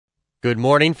Good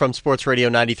morning from Sports Radio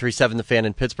 93.7 The Fan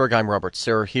in Pittsburgh. I'm Robert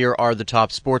Sirr. Here are the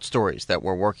top sports stories that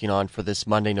we're working on for this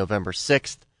Monday, November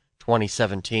 6th,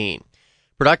 2017.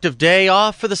 Productive day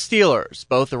off for the Steelers.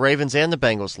 Both the Ravens and the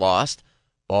Bengals lost.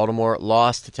 Baltimore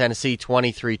lost to Tennessee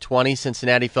 23-20.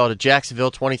 Cincinnati fell to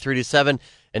Jacksonville 23-7.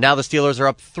 And now the Steelers are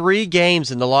up 3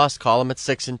 games in the loss column at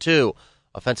 6-2.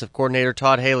 Offensive coordinator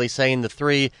Todd Haley saying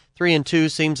the 3-2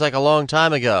 seems like a long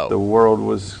time ago. The world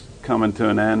was coming to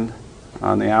an end.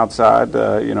 On the outside,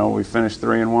 we finished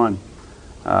 3-1.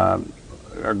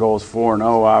 Our goal is 4-0,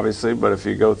 obviously, but if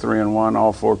you go 3-1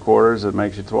 all 4 quarters, it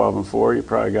makes you 12-4. You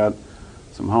probably got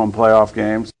some home playoff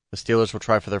games. The Steelers will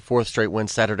try for their 4th straight win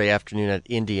Saturday afternoon at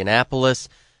Indianapolis.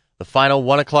 The final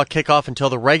 1 o'clock kickoff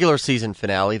until the regular season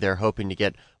finale. They're hoping to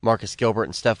get Marcus Gilbert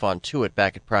and Stephon Tuitt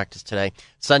back at practice today.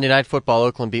 Sunday Night Football,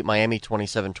 Oakland beat Miami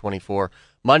 27-24.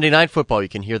 Monday Night Football, you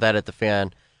can hear that at the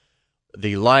Fan.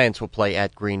 The Lions will play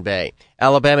at Green Bay.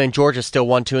 Alabama and Georgia still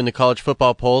 1-2 in the college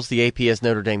football polls. The AP has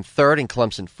Notre Dame 3rd and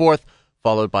Clemson 4th,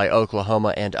 followed by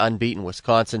Oklahoma and unbeaten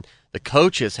Wisconsin. The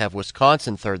coaches have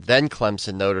Wisconsin 3rd, then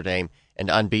Clemson, Notre Dame, and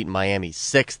unbeaten Miami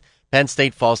 6th. Penn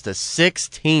State falls to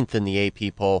 16th in the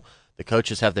AP poll. The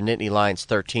coaches have the Nittany Lions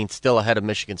 13th, still ahead of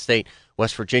Michigan State.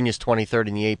 West Virginia's 23rd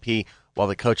in the AP, while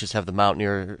the coaches have the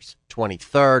Mountaineers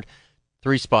 23rd.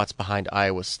 3 spots behind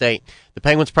Iowa State. The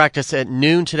Penguins practice at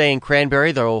noon today in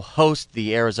Cranberry. They'll host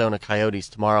the Arizona Coyotes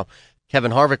tomorrow.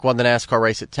 Kevin Harvick won the NASCAR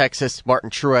race at Texas.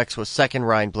 Martin Truex was 2nd,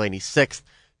 Ryan Blaney 6th.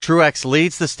 Truex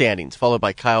leads the standings, followed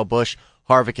by Kyle Busch,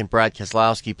 Harvick, and Brad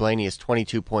Keselowski. Blaney is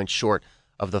 22 points short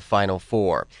of the Final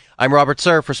 4. I'm Robert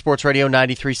Sirr for Sports Radio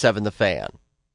 93.7 The Fan.